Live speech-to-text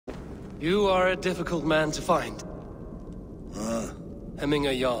You are a difficult man to find. Ah.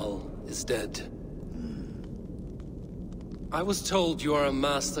 Hemminger Jarl is dead. I was told you are a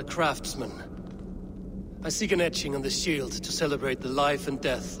master craftsman. I seek an etching on the shield to celebrate the life and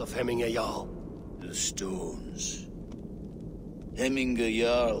death of Hemminger Jarl. The stones. Hemminger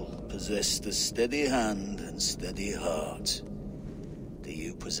Jarl possessed a steady hand and steady heart. Do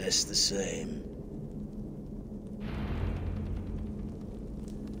you possess the same?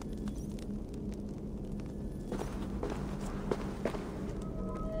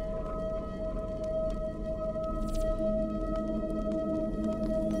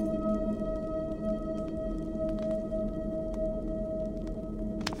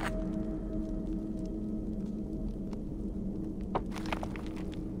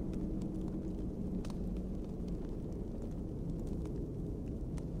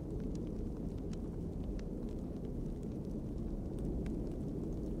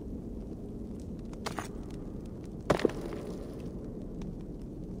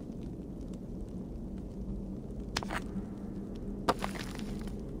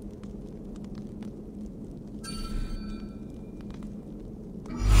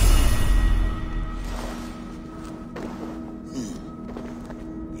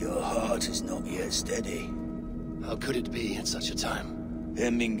 Is not yet steady. How could it be at such a time?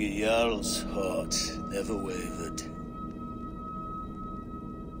 Hemminger Jarl's heart never wavered.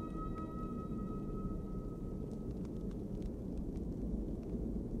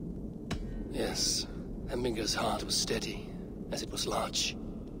 Yes, Hemminger's heart was steady, as it was large.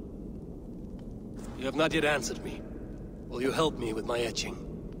 You have not yet answered me. Will you help me with my etching?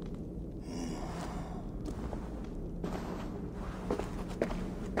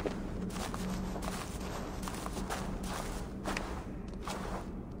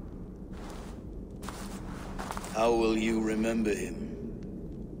 How will you remember him?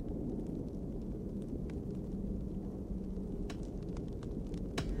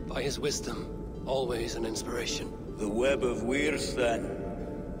 By his wisdom, always an inspiration. The web of Wirth, then.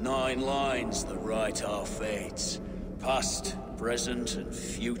 9 lines that write our fates. Past, present, and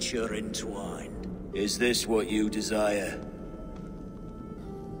future entwined. Is this what you desire?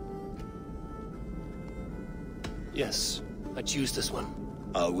 Yes, I choose this one.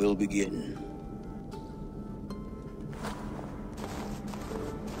 I will begin.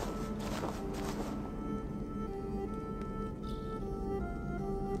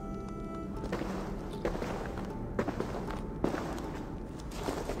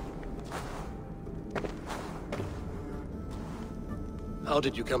 How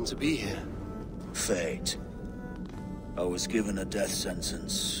did you come to be here? Fate. I was given a death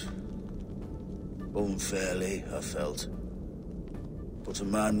sentence. Unfairly, I felt. But a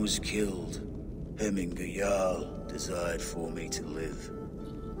man was killed. Hemminger Jarl desired for me to live.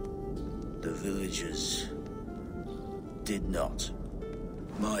 The villagers did not.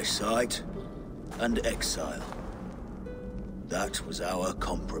 My sight and exile. That was our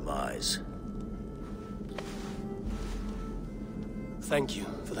compromise. Thank you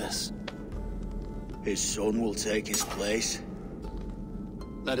for this. His son will take his place.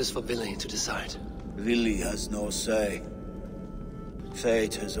 That is for Villy to decide. Villy has no say.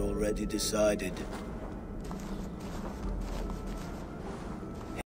 Fate has already decided.